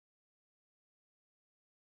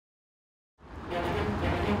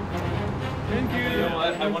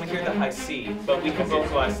I want to hear the high C, but we can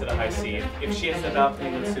vocalize to the high C. If she has the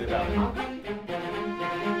balcony, let's do the balcony.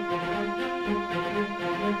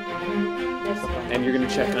 And you're going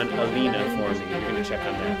to check on Alina for me. You're going to check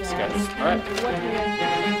on that. Sketch. All right.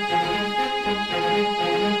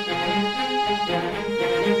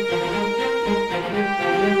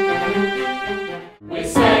 We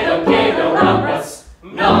say okay, don't rump us.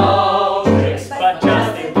 No tricks, but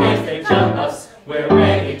just in case they jump us, we're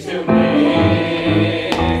ready to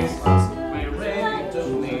mix. We're ready to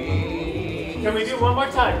mix. Can we do one more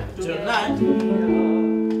time? Tonight.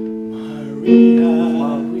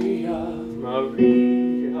 Maria,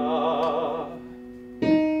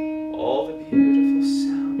 all the beautiful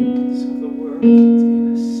sounds of the world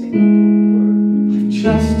in a single word. I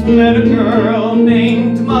just met a girl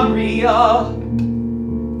named Maria,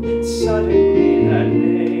 and suddenly that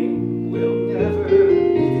name will never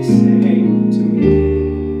be the same to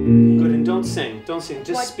me. Good, and don't sing,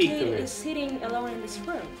 just speak to me. Kate is sitting alone in this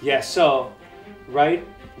room. Yeah, so, right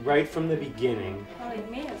from the beginning. Oh,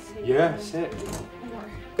 it may have said. Yeah, sit.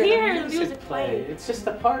 Hear the music play. It's just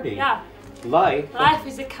a party. Yeah. Life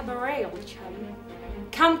Is a cabaret, Charlie.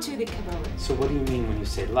 Come to the cabaret. So what do you mean when you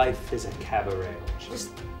say life is a cabaret?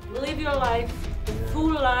 Just live your life, the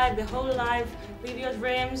full life, the whole life. Live your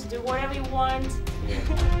dreams, do whatever you want.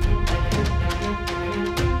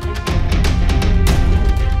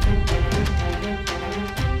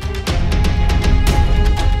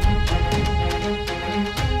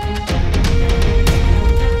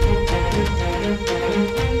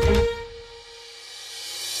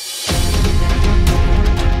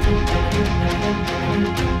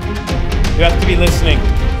 You have to be listening.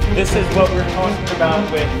 This is what we're talking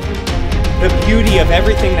about with the beauty of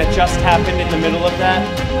everything that just happened in the middle of that.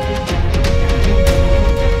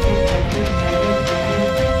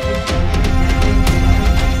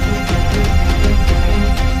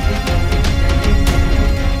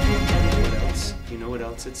 You know what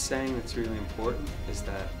else it's saying that's really important? Is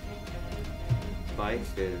that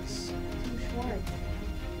life is too short.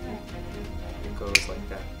 It goes like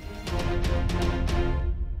that.